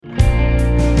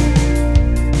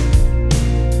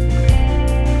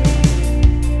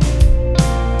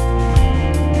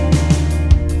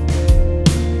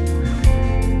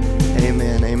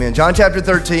Amen. John chapter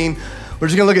 13. We're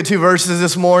just going to look at two verses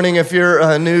this morning. If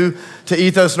you're new to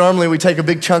Ethos, normally we take a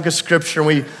big chunk of scripture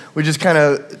and we just kind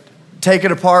of take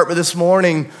it apart. But this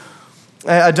morning,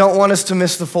 I don't want us to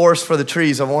miss the forest for the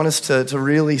trees. I want us to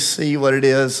really see what it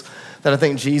is that I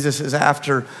think Jesus is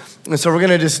after. And so we're going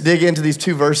to just dig into these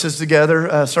two verses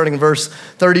together, starting in verse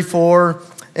 34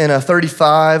 and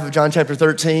 35 of John chapter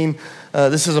 13.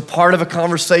 This is a part of a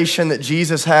conversation that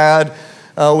Jesus had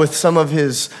with some of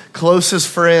his closest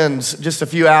friends just a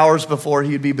few hours before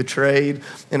he'd be betrayed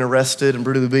and arrested and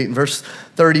brutally beaten. Verse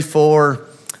 34,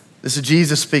 this is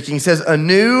Jesus speaking. He says, "A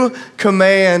new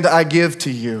command I give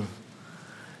to you."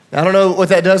 Now, I don't know what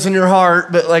that does in your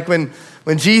heart, but like when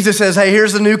Jesus says, hey,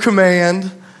 here's a new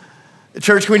command,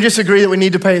 church, can we just agree that we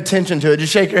need to pay attention to it?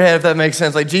 Just shake your head if that makes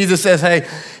sense. Like Jesus says, hey,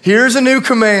 here's a new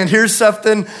command. Here's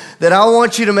something that I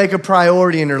want you to make a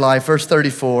priority in your life. Verse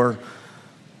 34.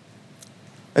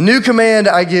 "A new command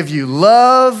I give you,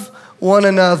 love one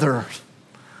another.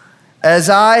 As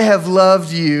I have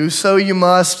loved you, so you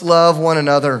must love one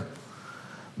another.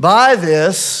 By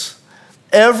this,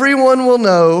 everyone will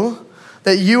know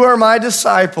that you are my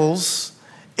disciples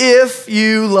if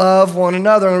you love one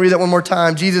another." I'm gonna read that one more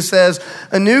time. Jesus says,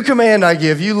 "A new command I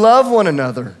give you, love one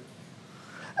another.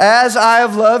 As I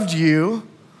have loved you,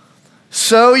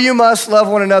 so you must love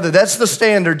one another." That's the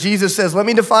standard. Jesus says, let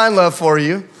me define love for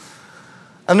you.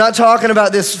 I'm not talking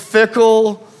about this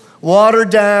fickle, watered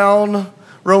down,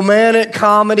 romantic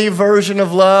comedy version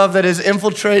of love that has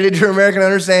infiltrated your American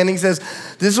understanding. He says,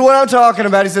 this is what I'm talking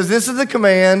about. He says, this is the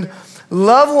command,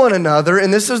 love one another,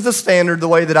 and this is the standard, the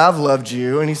way that I've loved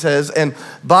you. And he says, and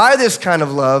by this kind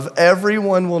of love,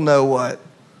 everyone will know what?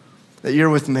 That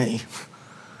you're with me.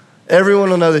 Everyone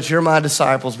will know that you're my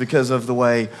disciples because of the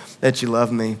way that you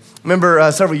love me. Remember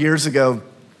several years ago,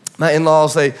 my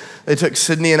in-laws, they took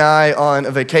Sydney and I on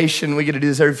a vacation. We get to do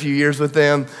this every few years with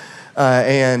them.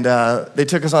 And they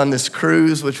took us on this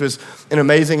cruise, which was an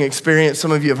amazing experience.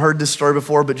 Some of you have heard this story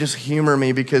before, but just humor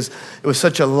me because it was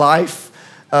such a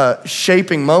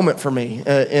life-shaping moment for me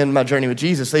in my journey with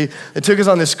Jesus. They took us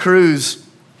on this cruise,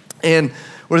 and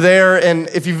we're there, and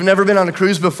if you've never been on a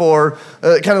cruise before,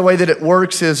 kind of the way that it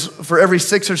works is for every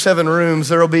 6 or 7 rooms,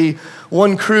 there'll be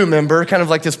one crew member, kind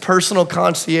of like this personal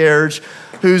concierge,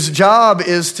 whose job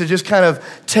is to just kind of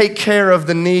take care of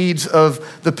the needs of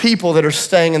the people that are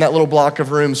staying in that little block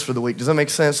of rooms for the week. Does that make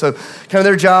sense? So kind of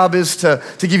their job is to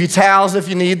give you towels if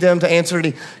you need them, to answer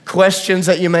any questions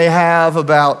that you may have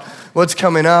about what's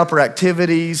coming up or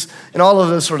activities and all of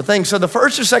those sort of things. So the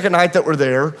first or second night that we're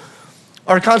there,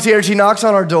 our concierge, he knocks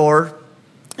on our door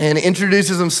and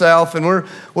introduces himself, and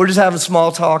we're just having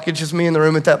small talk. It's just me in the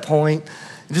room at that point.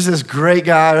 Just this great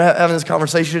guy having this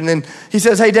conversation. And he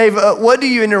says, hey, Dave, what do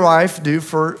you and your wife do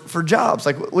for jobs?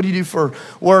 Like, what do you do for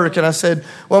work? And I said,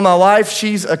 well, my wife,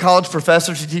 she's a college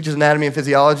professor. She teaches anatomy and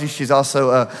physiology. She's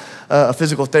also a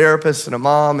physical therapist and a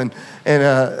mom.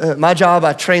 And my job,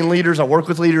 I train leaders. I work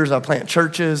with leaders. I plant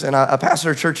churches. And I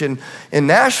pastor a church in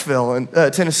Nashville, in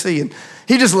Tennessee. And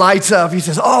he just lights up. He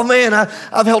says, oh, man,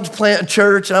 I've helped plant a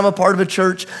church, and I'm a part of a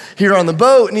church here on the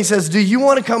boat. And he says, do you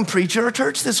want to come preach at our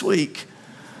church this week?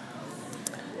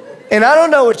 And I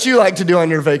don't know what you like to do on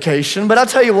your vacation, but I'll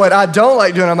tell you what I don't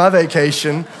like doing on my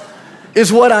vacation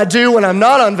is what I do when I'm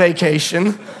not on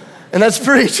vacation, and that's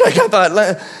preach. Like I thought,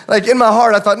 like in my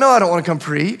heart, I thought, no, I don't want to come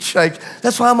preach. Like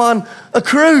that's why I'm on a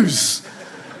cruise.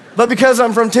 But because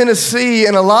I'm from Tennessee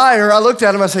and a liar, I looked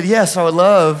at him, I said, yes, I'd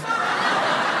love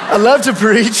to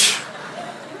preach.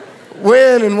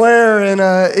 When and where?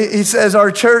 And he says,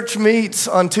 our church meets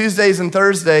on Tuesdays and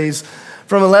Thursdays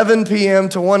from 11 p.m.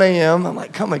 to 1 a.m. I'm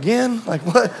like, come again? Like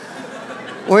what?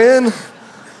 When?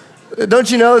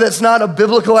 Don't you know that's not a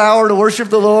biblical hour to worship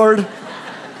the Lord?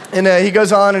 And he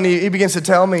goes on and he begins to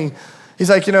tell me, he's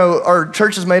like, you know, our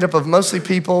church is made up of mostly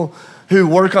people who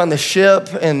work on the ship,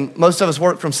 and most of us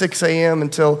work from 6 a.m.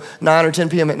 until 9 or 10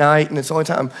 p.m. at night, and it's the only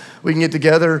time we can get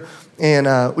together.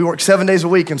 And we work 7 days a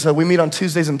week, and so we meet on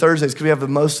Tuesdays and Thursdays because we have the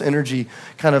most energy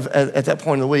kind of at that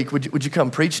point of the week. Would you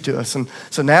come preach to us? And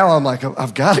so now I'm like,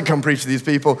 I've got to come preach to these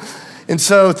people. And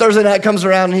so Thursday night comes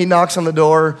around, and he knocks on the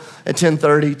door at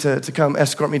 10:30 to come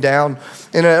escort me down.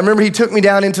 And I remember he took me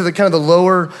down into the kind of the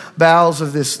lower bowels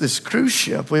of this cruise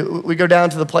ship. We go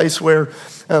down to the place where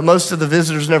most of the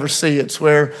visitors never see. It's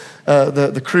where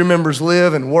the crew members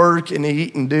live and work and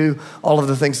eat and do all of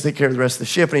the things to take care of the rest of the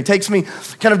ship. And he takes me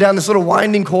kind of down this little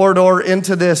winding corridor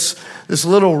into this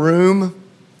little room.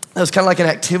 It was kind of like an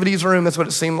activities room. That's what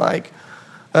it seemed like.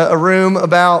 A room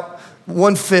about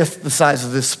 1/5 the size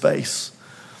of this space.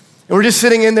 And we're just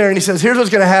sitting in there, and he says, here's what's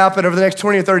going to happen over the next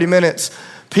 20 or 30 minutes.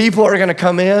 People are going to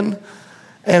come in,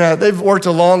 And they've worked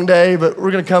a long day, but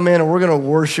we're going to come in and we're going to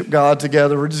worship God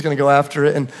together. We're just going to go after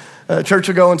it. And church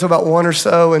will go until about 1 or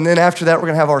so. And then after that, we're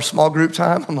going to have our small group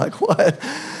time. I'm like, what?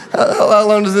 How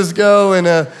long does this go?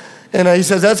 And he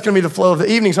says, that's going to be the flow of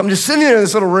the evening. So I'm just sitting there in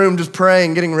this little room, just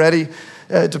praying, getting ready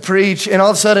to preach. And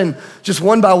all of a sudden, just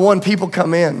one by one, people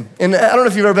come in. And I don't know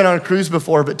if you've ever been on a cruise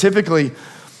before, but typically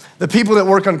the people that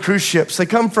work on cruise ships, they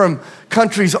come from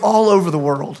countries all over the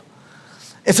world.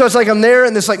 And so it's like I'm there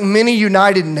in this like mini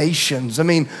United Nations. I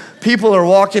mean, people are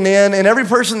walking in, and every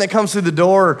person that comes through the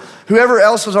door, whoever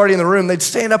else was already in the room, they'd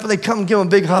stand up and they'd come and give them a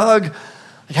big hug.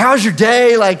 Like, how's your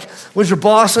day? Like, was your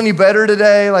boss any better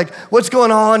today? Like, what's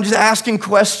going on? Just asking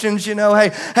questions, you know,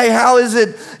 hey, how is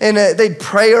it? And they'd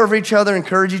pray over each other,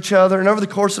 encourage each other. And over the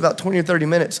course of about 20 or 30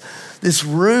 minutes, this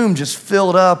room just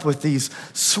filled up with these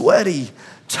sweaty,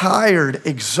 tired,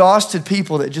 exhausted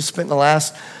people that just spent the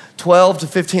last 12 to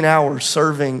 15 hours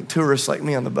serving tourists like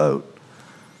me on the boat.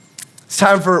 It's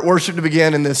time for worship to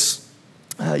begin, and this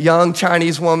young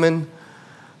Chinese woman,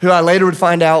 who I later would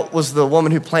find out was the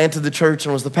woman who planted the church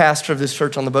and was the pastor of this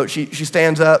church on the boat, she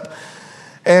stands up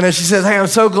and she says, hey, I'm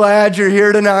so glad you're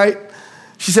here tonight.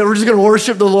 She said, we're just gonna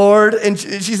worship the Lord. And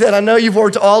she said, I know you've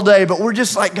worked all day, but we're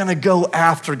just like gonna go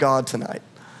after God tonight.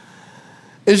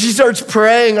 And she starts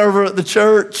praying over the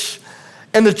church.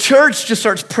 And the church just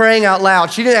starts praying out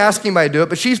loud. She didn't ask anybody to do it,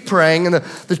 but she's praying. And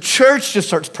the church just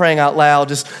starts praying out loud,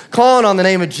 just calling on the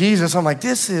name of Jesus. I'm like,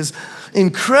 this is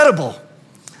incredible.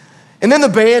 And then the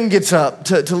band gets up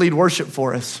to lead worship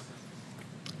for us.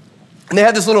 And they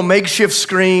had this little makeshift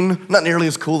screen, not nearly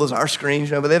as cool as our screens,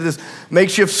 you know, but they have this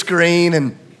makeshift screen,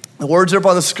 and the words are up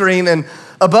on the screen. And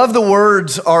above the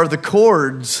words are the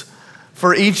chords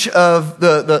for each of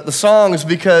the songs,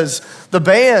 because the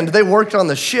band, they worked on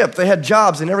the ship. They had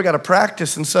jobs. They never got to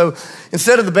practice. And so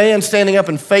instead of the band standing up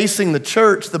and facing the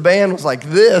church, the band was like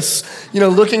this, you know,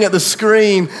 looking at the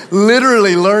screen,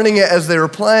 literally learning it as they were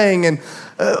playing. And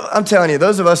I'm telling you,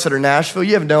 those of us that are Nashville,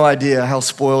 you have no idea how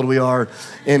spoiled we are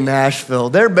in Nashville.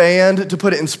 Their band, to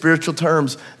put it in spiritual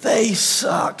terms, they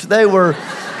sucked. They were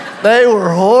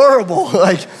horrible.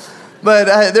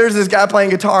 But there's this guy playing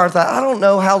guitar. I thought, I don't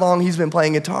know how long he's been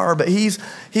playing guitar, but he's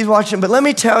watching. But let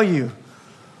me tell you,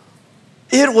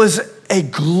 it was a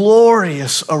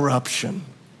glorious eruption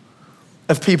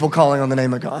of people calling on the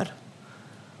name of God.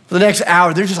 For the next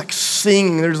hour, they're just like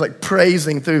singing, they're just like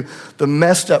praising through the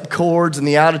messed up chords and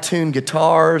the out-of-tune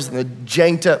guitars and the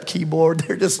janked up keyboard.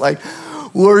 They're just like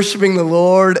worshiping the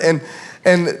Lord.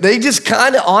 And they just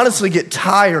kind of honestly get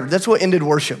tired. That's what ended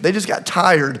worship. They just got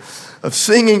tired of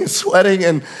singing and sweating.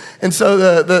 And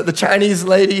so the Chinese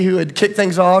lady who had kicked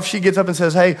things off, she gets up and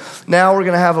says, hey, now we're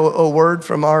gonna have a word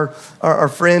from our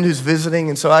friend who's visiting.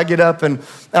 And so I get up and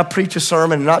I preach a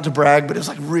sermon, not to brag, but it was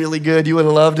like really good. You would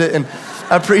have loved it. And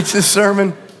I preach this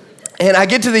sermon, and I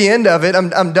get to the end of it,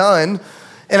 I'm done,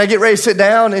 and I get ready to sit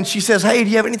down, and she says, hey, do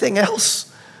you have anything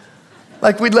else?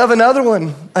 Like, we'd love another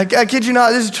one. I kid you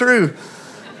not, this is true.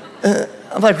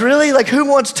 I'm like, really? Like, who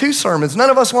wants 2 sermons? None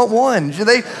of us want one.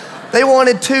 They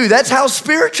wanted 2. That's how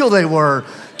spiritual they were.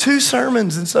 2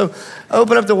 sermons. And so I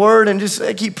open up the word and just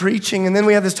keep preaching. And then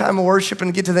we have this time of worship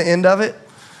and get to the end of it.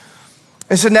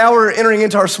 And so now we're entering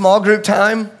into our small group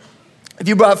time. If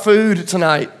you brought food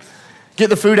tonight, get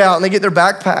the food out, and they get their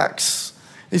backpacks.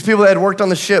 These people that had worked on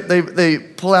the ship, they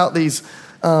pull out these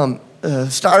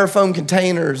styrofoam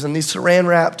containers and these saran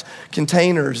wrapped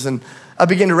containers. And I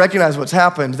begin to recognize what's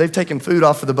happened. They've taken food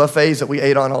off of the buffets that we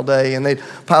ate on all day, and they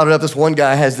piled it up. This one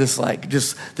guy has this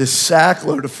this sack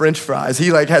load of French fries. He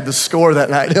had the score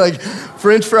that night.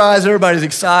 French fries, everybody's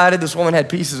excited. This woman had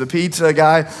pieces of pizza. A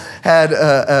guy had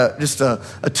just a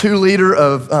 2-liter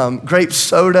of grape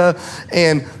soda,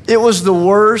 and it was the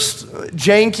worst,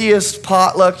 jankiest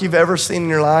potluck you've ever seen in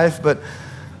your life. But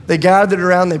they gathered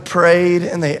around, they prayed,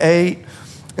 and they ate,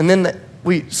 and then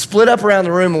we split up around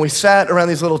the room and we sat around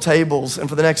these little tables, and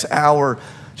for the next hour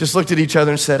just looked at each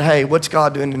other and said, hey, what's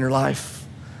God doing in your life?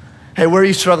 Hey, where are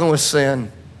you struggling with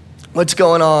sin? What's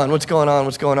going on? What's going on?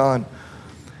 What's going on?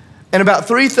 And about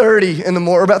 3:30 in the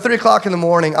morning, about 3 o'clock in the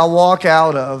morning, I walk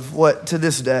out of what to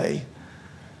this day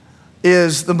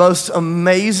is the most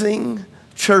amazing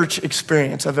church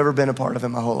experience I've ever been a part of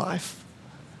in my whole life.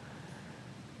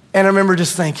 And I remember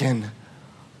just thinking,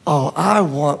 oh, I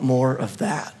want more of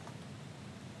that.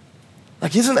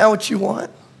 Isn't that what you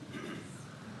want?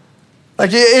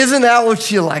 Isn't that what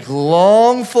you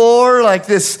long for?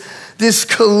 This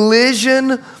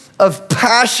collision of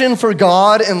passion for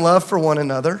God and love for one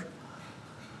another.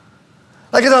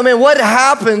 I thought, man, what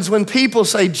happens when people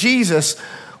say Jesus?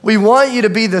 We want you to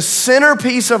be the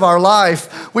centerpiece of our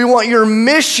life. We want your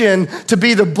mission to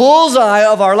be the bullseye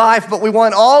of our life, but we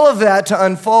want all of that to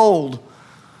unfold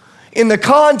in the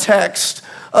context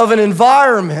of an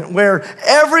environment where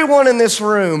everyone in this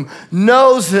room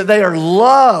knows that they are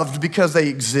loved because they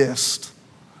exist.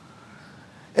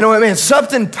 You know what, man,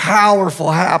 something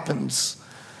powerful happens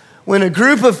when a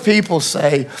group of people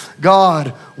say,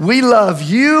 God, we love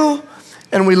you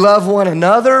and we love one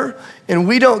another, and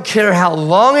we don't care how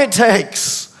long it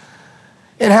takes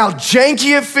and how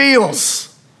janky it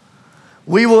feels.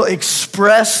 We will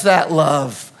express that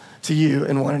love to you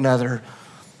and one another.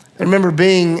 I remember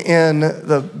being in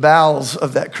the bowels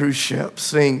of that cruise ship,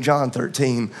 seeing John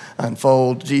 13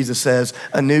 unfold. Jesus says,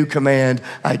 a new command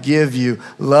I give you,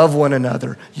 love one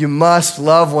another. You must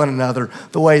love one another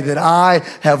the way that I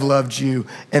have loved you.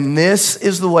 And this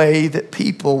is the way that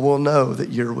people will know that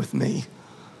you're with me.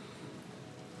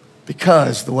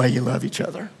 Because the way you love each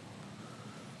other.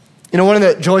 You know, one of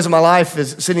the joys of my life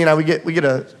is Sydney and I, we get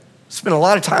to spend a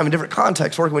lot of time in different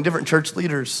contexts, working with different church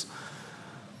leaders.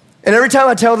 And every time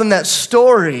I tell them that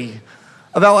story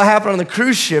about what happened on the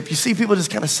cruise ship, you see people just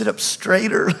kind of sit up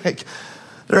straighter, like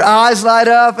their eyes light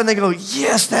up and they go,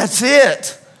 yes, that's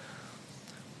it.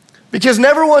 Because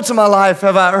never once in my life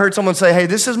have I heard someone say, hey,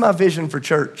 this is my vision for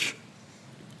church.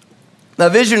 My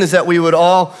vision is that we would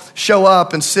all show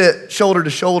up and sit shoulder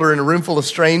to shoulder in a room full of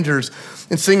strangers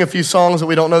and sing a few songs that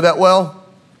we don't know that well.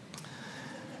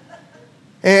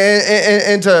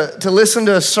 And to listen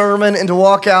to a sermon and to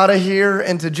walk out of here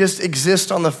and to just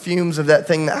exist on the fumes of that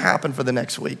thing that happened for the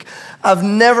next week. I've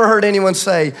never heard anyone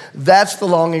say, that's the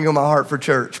longing of my heart for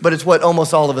church, but it's what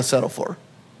almost all of us settle for.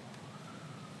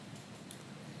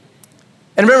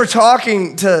 And I remember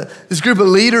talking to this group of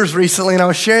leaders recently, and I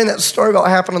was sharing that story about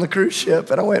what happened on the cruise ship.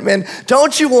 And I went, man,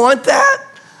 don't you want that?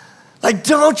 Like,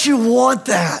 don't you want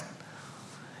that?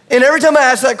 And every time I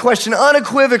ask that question,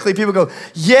 unequivocally, people go,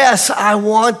 yes, I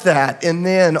want that. And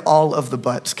then all of the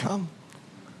buts come.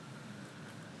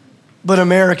 But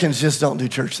Americans just don't do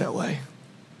church that way.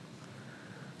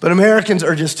 But Americans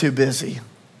are just too busy.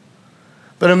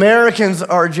 But Americans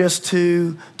are just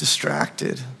too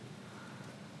distracted.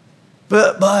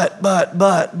 But. And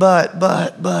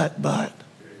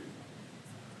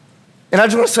I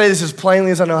just want to say this as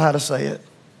plainly as I know how to say it.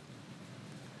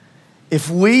 If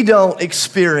we don't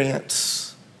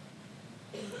experience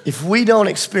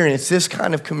this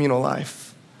kind of communal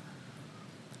life,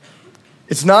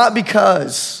 it's not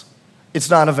because it's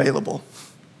not available.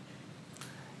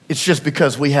 It's just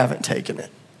because we haven't taken it.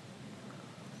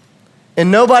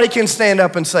 And nobody can stand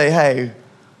up and say, hey,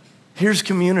 here's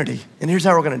community, and here's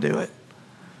how we're going to do it.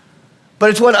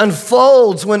 But it's what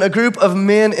unfolds when a group of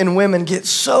men and women get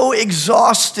so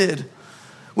exhausted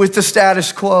with the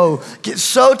status quo, get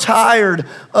so tired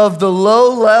of the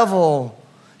low-level,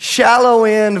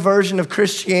 shallow-end version of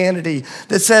Christianity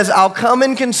that says, I'll come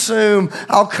and consume,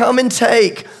 I'll come and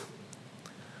take,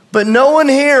 but no one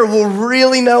here will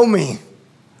really know me.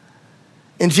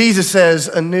 And Jesus says,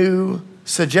 a new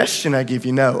suggestion I give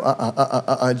you.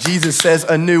 No, Jesus says,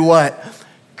 a new what?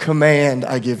 Command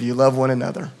I give you. Love one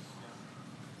another.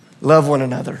 Love one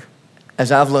another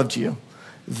as I've loved you.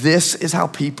 This is how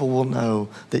people will know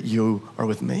that you are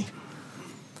with me.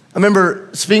 I remember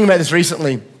speaking about this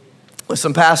recently with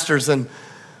some pastors, and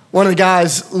one of the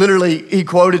guys literally, he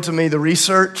quoted to me the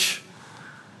research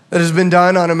that has been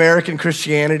done on American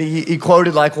Christianity. He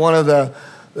quoted like one of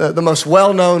the most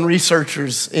well-known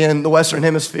researchers in the Western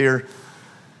Hemisphere.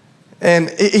 And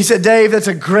he said, Dave, that's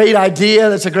a great idea,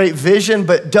 that's a great vision,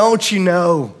 but don't you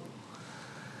know?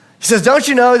 He says, don't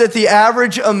you know that the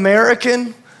average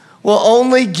American will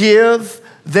only give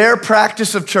their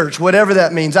practice of church, whatever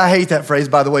that means. I hate that phrase,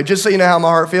 by the way. Just so you know how my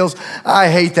heart feels, I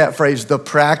hate that phrase, the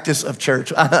practice of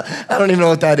church. I don't even know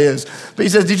what that is. But he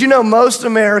says, did you know most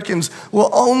Americans will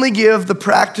only give the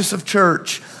practice of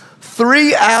church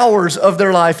 3 hours of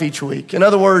their life each week? In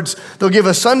other words, they'll give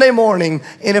a Sunday morning,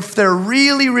 and if they're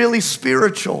really, really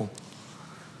spiritual,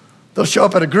 they'll show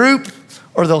up at a group,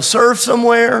 or they'll serve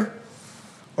somewhere,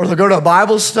 or they'll go to a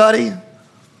Bible study.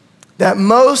 That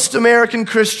most American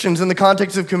Christians in the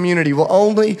context of community will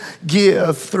only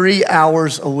give 3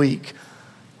 hours a week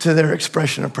to their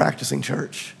expression of practicing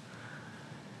church.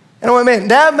 And I went, man,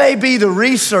 that may be the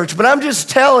research, but I'm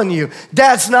just telling you,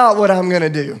 that's not what I'm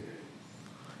gonna do.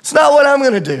 It's not what I'm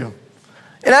gonna do.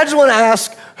 And I just wanna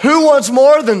ask, who wants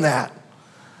more than that?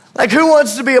 Like, who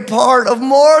wants to be a part of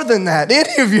more than that?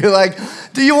 Any of you, like,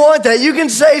 do you want that? You can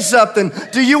say something.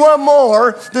 Do you want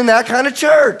more than that kind of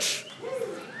church?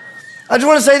 I just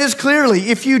want to say this clearly.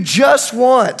 If you just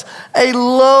want a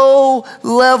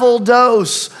low-level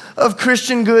dose of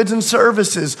Christian goods and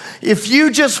services, if you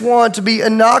just want to be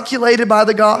inoculated by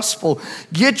the gospel,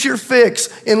 get your fix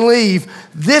and leave,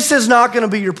 this is not going to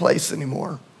be your place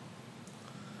anymore.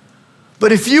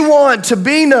 But if you want to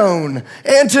be known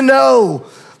and to know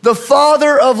the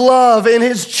Father of love and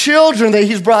his children that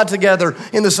he's brought together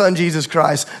in the Son, Jesus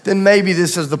Christ, then maybe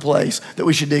this is the place that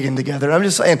we should dig in together. And I'm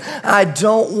just saying, I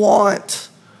don't want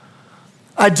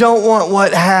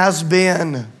what has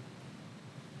been,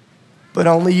 but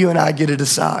only you and I get to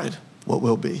decide what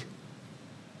will be.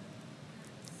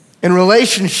 And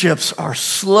relationships are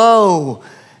slow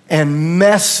and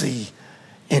messy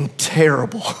and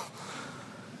terrible.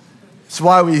 It's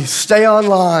why we stay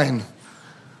online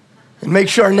and make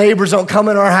sure our neighbors don't come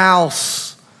in our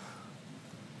house.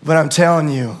 But I'm telling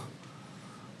you,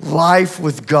 life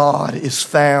with God is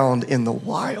found in the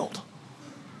wild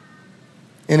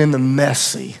and in the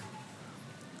messy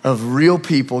of real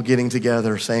people getting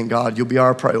together saying, God, you'll be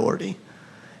our priority.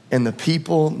 And the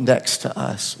people next to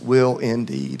us will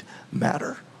indeed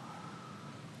matter.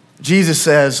 Jesus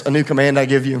says, a new command I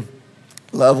give you,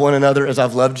 love one another as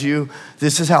I've loved you.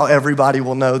 This is how everybody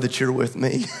will know that you're with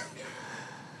me.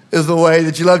 Is the way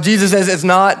that you love. Jesus says it's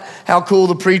not how cool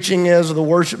the preaching is or the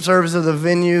worship service or the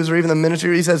venues or even the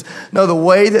ministry. He says, no, the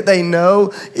way that they know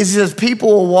is, he says, people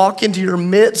will walk into your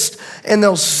midst and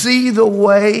they'll see the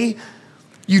way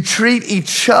you treat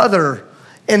each other,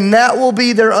 and that will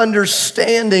be their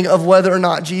understanding of whether or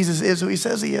not Jesus is who he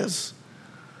says he is.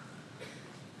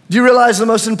 Do you realize the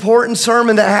most important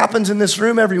sermon that happens in this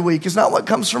room every week is not what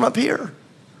comes from up here?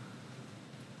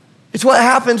 It's what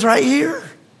happens right here.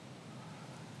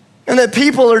 And that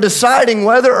people are deciding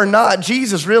whether or not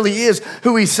Jesus really is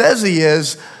who he says he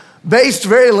is, based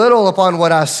very little upon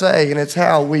what I say, and it's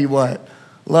how we what?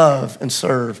 Love and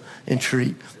serve and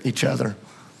treat each other.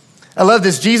 I love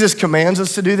this. Jesus commands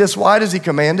us to do this. Why does he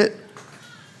command it?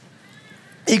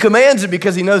 He commands it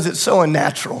because he knows it's so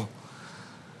unnatural.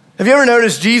 Have you ever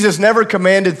noticed Jesus never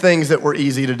commanded things that were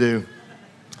easy to do?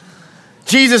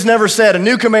 Jesus never said, a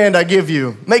new command I give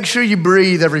you, make sure you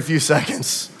breathe every few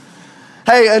seconds.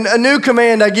 Hey, a new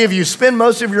command I give you, spend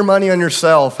most of your money on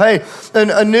yourself. Hey,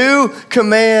 a new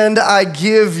command I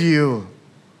give you,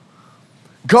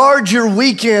 guard your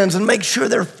weekends and make sure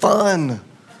they're fun.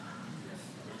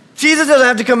 Jesus doesn't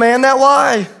have to command that.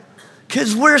 Why?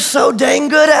 Because we're so dang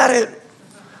good at it.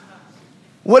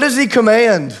 What does he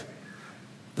command?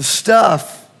 The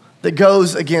stuff that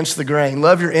goes against the grain.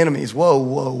 Love your enemies. Whoa,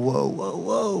 whoa, whoa, whoa,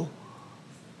 whoa.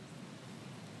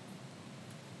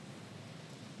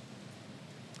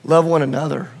 Love one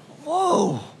another.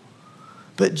 Whoa.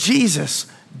 But Jesus,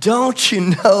 don't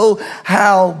you know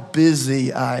how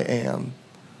busy I am?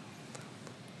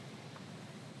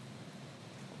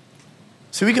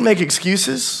 So we can make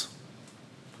excuses,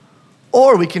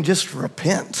 or we can just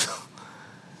repent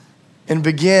and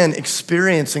begin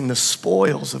experiencing the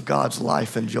spoils of God's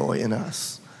life and joy in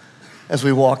us as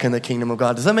we walk in the kingdom of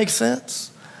God. Does that make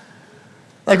sense?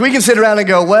 Like, we can sit around and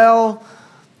go, well,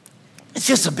 it's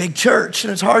just a big church,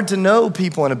 and it's hard to know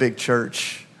people in a big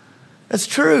church. That's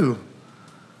true.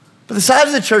 But the size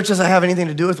of the church doesn't have anything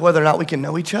to do with whether or not we can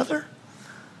know each other.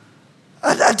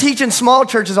 I teach in small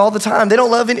churches all the time. They don't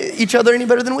love each other any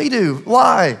better than we do.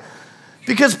 Why?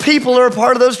 Because people are a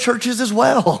part of those churches as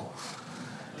well.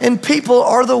 And people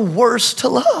are the worst to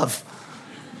love.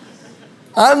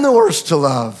 I'm the worst to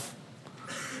love.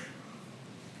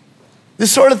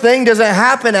 This sort of thing doesn't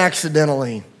happen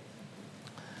accidentally.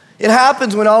 It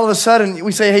happens when all of a sudden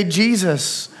we say, hey,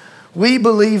 Jesus, we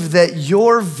believe that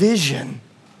your vision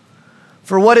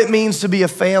for what it means to be a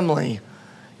family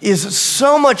is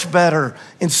so much better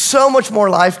and so much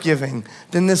more life-giving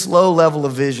than this low level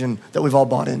of vision that we've all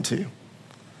bought into.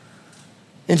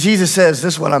 And Jesus says,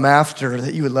 this is what I'm after,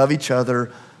 that you would love each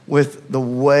other with the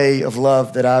way of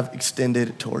love that I've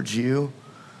extended towards you.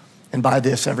 And by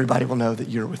this, everybody will know that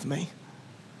you're with me.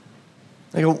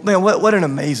 I go, man, what an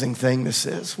amazing thing this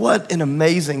is. What an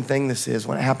amazing thing this is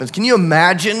when it happens. Can you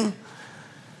imagine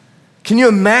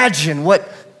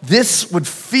what this would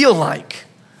feel like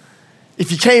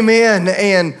if you came in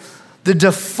and the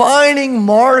defining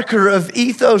marker of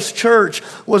Ethos Church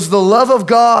was the love of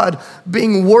God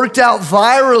being worked out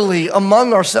virally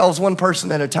among ourselves, one person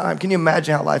at a time? Can you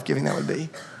imagine how life-giving that would be?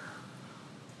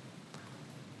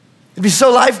 It'd be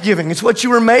so life-giving. It's what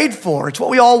you were made for. It's what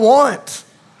we all want,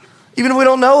 even if we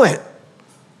don't know it.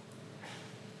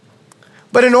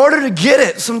 But in order to get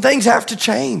it, some things have to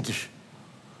change.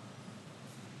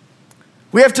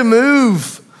 We have to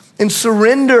move and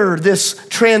surrender this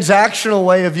transactional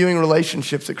way of viewing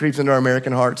relationships that creeps into our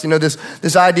American hearts. You know,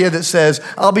 this idea that says,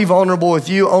 I'll be vulnerable with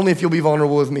you only if you'll be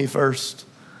vulnerable with me first.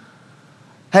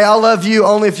 Hey, I'll love you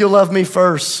only if you'll love me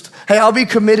first. Hey, I'll be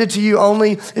committed to you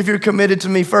only if you're committed to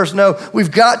me first. No,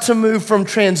 we've got to move from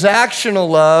transactional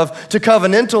love to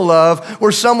covenantal love,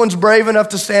 where someone's brave enough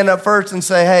to stand up first and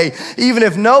say, hey, even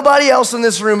if nobody else in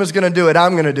this room is gonna do it,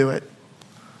 I'm gonna do it.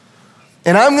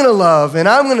 And I'm gonna love, and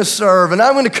I'm gonna serve, and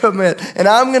I'm gonna commit, and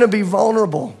I'm gonna be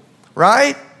vulnerable,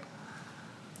 right?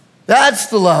 That's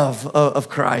the love of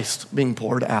Christ being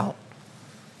poured out.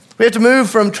 We have to move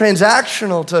from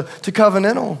transactional to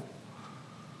covenantal.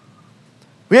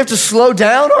 We have to slow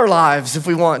down our lives if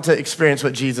we want to experience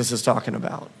what Jesus is talking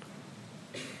about.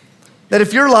 That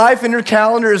if your life and your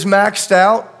calendar is maxed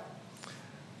out,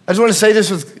 I just want to say this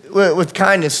with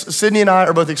kindness. Sydney and I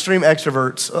are both extreme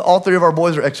extroverts. All three of our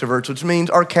boys are extroverts, which means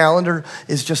our calendar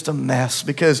is just a mess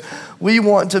because we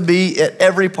want to be at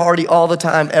every party all the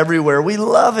time, everywhere. We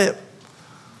love it.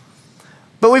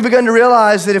 But we've begun to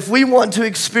realize that if we want to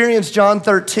experience John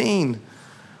 13,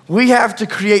 we have to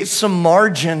create some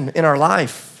margin in our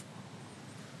life.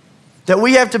 That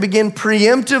we have to begin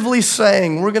preemptively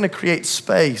saying we're going to create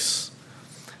space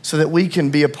so that we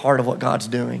can be a part of what God's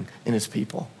doing in his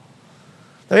people.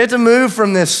 That we have to move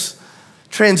from this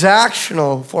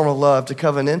transactional form of love to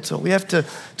covenantal. We have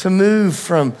to move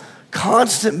from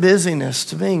constant busyness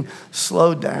to being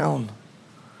slowed down.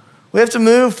 We have to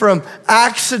move from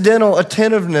accidental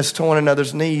attentiveness to one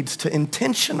another's needs to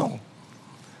intentional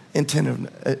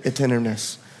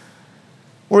attentiveness.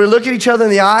 Where we look at each other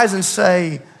in the eyes and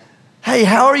say, hey,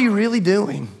 how are you really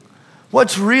doing?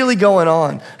 What's really going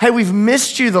on? Hey, we've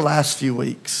missed you the last few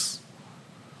weeks.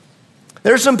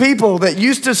 There's some people that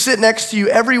used to sit next to you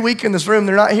every week in this room.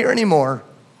 They're not here anymore.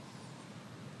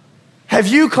 Have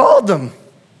you called them?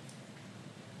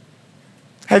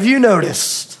 Have you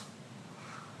noticed?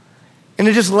 And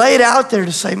to just lay it out there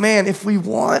to say, man, if we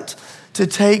want to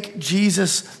take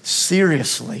Jesus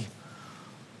seriously,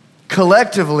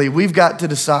 collectively, we've got to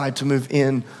decide to move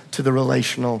into the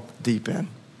relational deep end.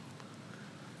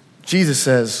 Jesus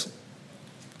says,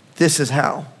 this is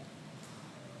how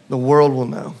the world will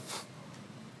know.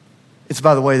 It's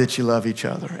by the way that you love each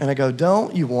other. And I go,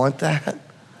 don't you want that?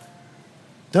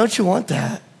 Don't you want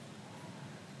that?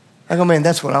 I go, man,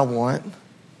 that's what I want.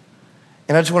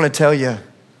 And I just want to tell you,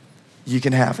 you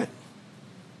can have it.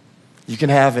 You can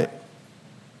have it.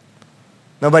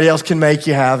 Nobody else can make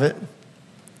you have it.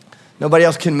 Nobody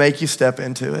else can make you step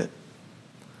into it.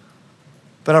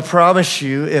 But I promise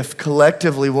you, if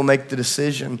collectively we'll make the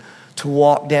decision to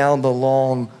walk down the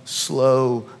long,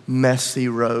 slow, messy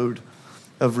road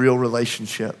of real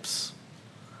relationships,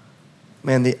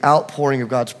 man, the outpouring of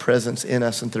God's presence in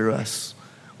us and through us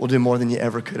will do more than you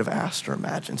ever could have asked or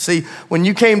imagined. See, when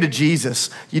you came to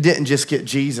Jesus, you didn't just get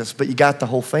Jesus, but you got the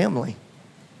whole family.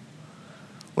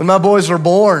 When my boys were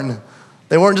born,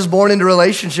 they weren't just born into a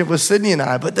relationship with Sydney and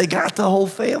I, but they got the whole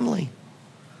family.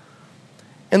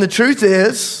 And the truth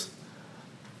is,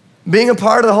 being a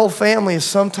part of the whole family is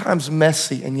sometimes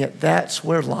messy, and yet that's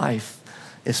where life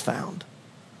is found.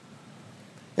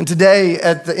 And today,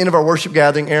 at the end of our worship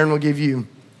gathering, Aaron will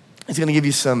he's gonna give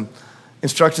you some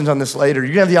instructions on this later.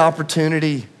 You're gonna have the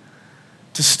opportunity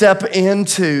to step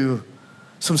into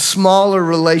some smaller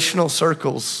relational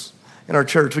circles in our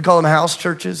church. We call them house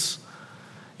churches.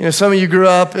 You know, some of you grew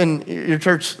up in your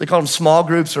church, they call them small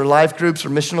groups or life groups or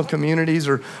missional communities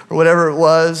or whatever it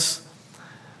was.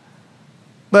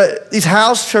 But these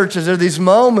house churches are these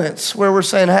moments where we're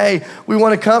saying, hey, we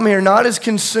want to come here not as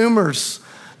consumers,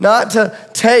 not to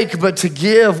take, but to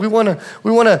give. We want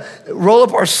to roll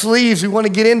up our sleeves. We want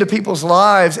to get into people's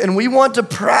lives, and we want to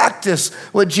practice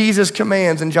what Jesus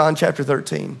commands in John chapter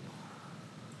 13.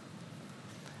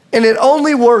 And it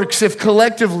only works if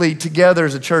collectively together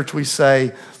as a church we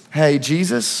say, hey,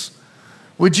 Jesus,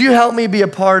 would you help me be a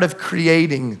part of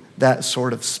creating that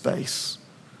sort of space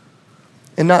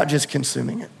and not just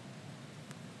consuming it?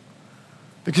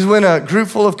 Because when a group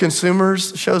full of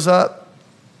consumers shows up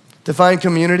to find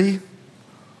community,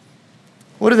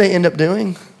 what do they end up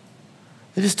doing?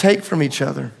 They just take from each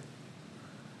other,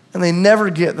 and they never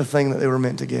get the thing that they were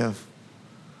meant to give.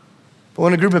 But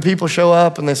when a group of people show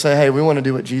up and they say, hey, we want to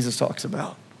do what Jesus talks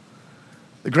about,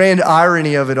 the grand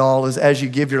irony of it all is as you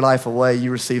give your life away,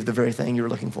 you receive the very thing you were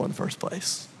looking for in the first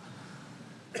place.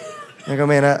 I go,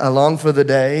 man, I long for the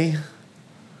day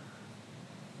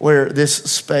where this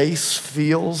space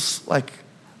feels like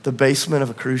the basement of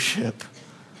a cruise ship,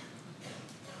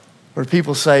 where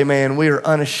people say, man, we are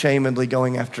unashamedly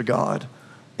going after God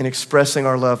and expressing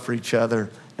our love for each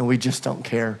other, and we just don't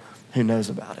care who knows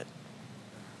about it.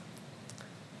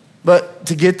 But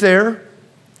to get there,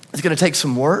 it's going to take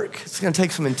some work. It's going to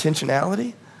take some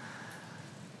intentionality.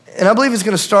 And I believe it's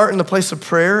going to start in the place of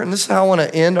prayer. And this is how I want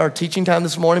to end our teaching time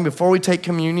this morning before we take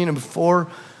communion and before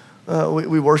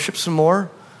we worship some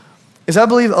more. Is I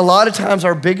believe a lot of times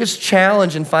our biggest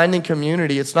challenge in finding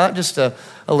community, it's not just a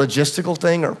logistical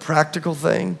thing or a practical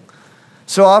thing.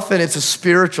 So often it's a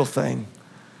spiritual thing.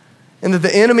 And that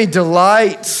the enemy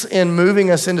delights in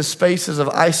moving us into spaces of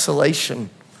isolation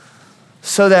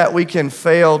so that we can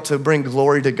fail to bring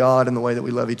glory to God in the way that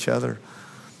we love each other.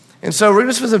 And so we're going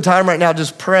to spend some time right now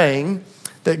just praying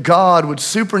that God would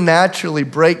supernaturally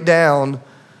break down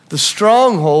the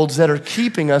strongholds that are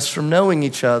keeping us from knowing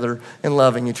each other and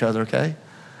loving each other, okay?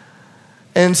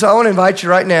 And so I want to invite you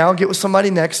right now, get with somebody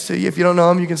next to you. If you don't know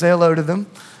them, you can say hello to them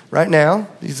right now.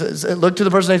 Look to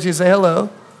the person next to you and say hello.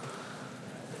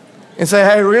 And say,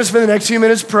 hey, we're going to spend the next few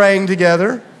minutes praying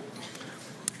together.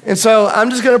 And so I'm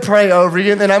just going to pray over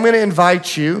you, and then I'm going to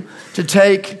invite you to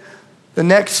take the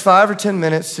next 5 or 10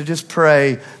 minutes to just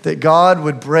pray that God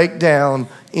would break down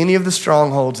any of the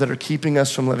strongholds that are keeping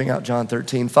us from living out John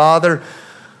 13. Father,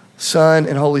 Son,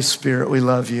 and Holy Spirit, we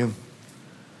love you.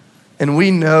 And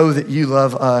we know that you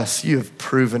love us. You have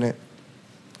proven it.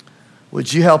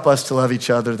 Would you help us to love each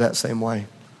other that same way?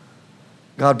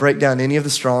 God, break down any of the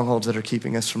strongholds that are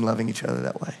keeping us from loving each other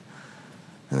that way.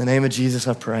 In the name of Jesus,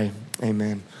 I pray.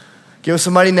 Amen. Give us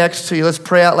somebody next to you. Let's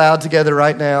pray out loud together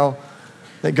right now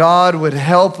that God would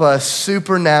help us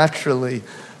supernaturally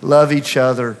love each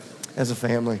other as a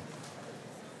family.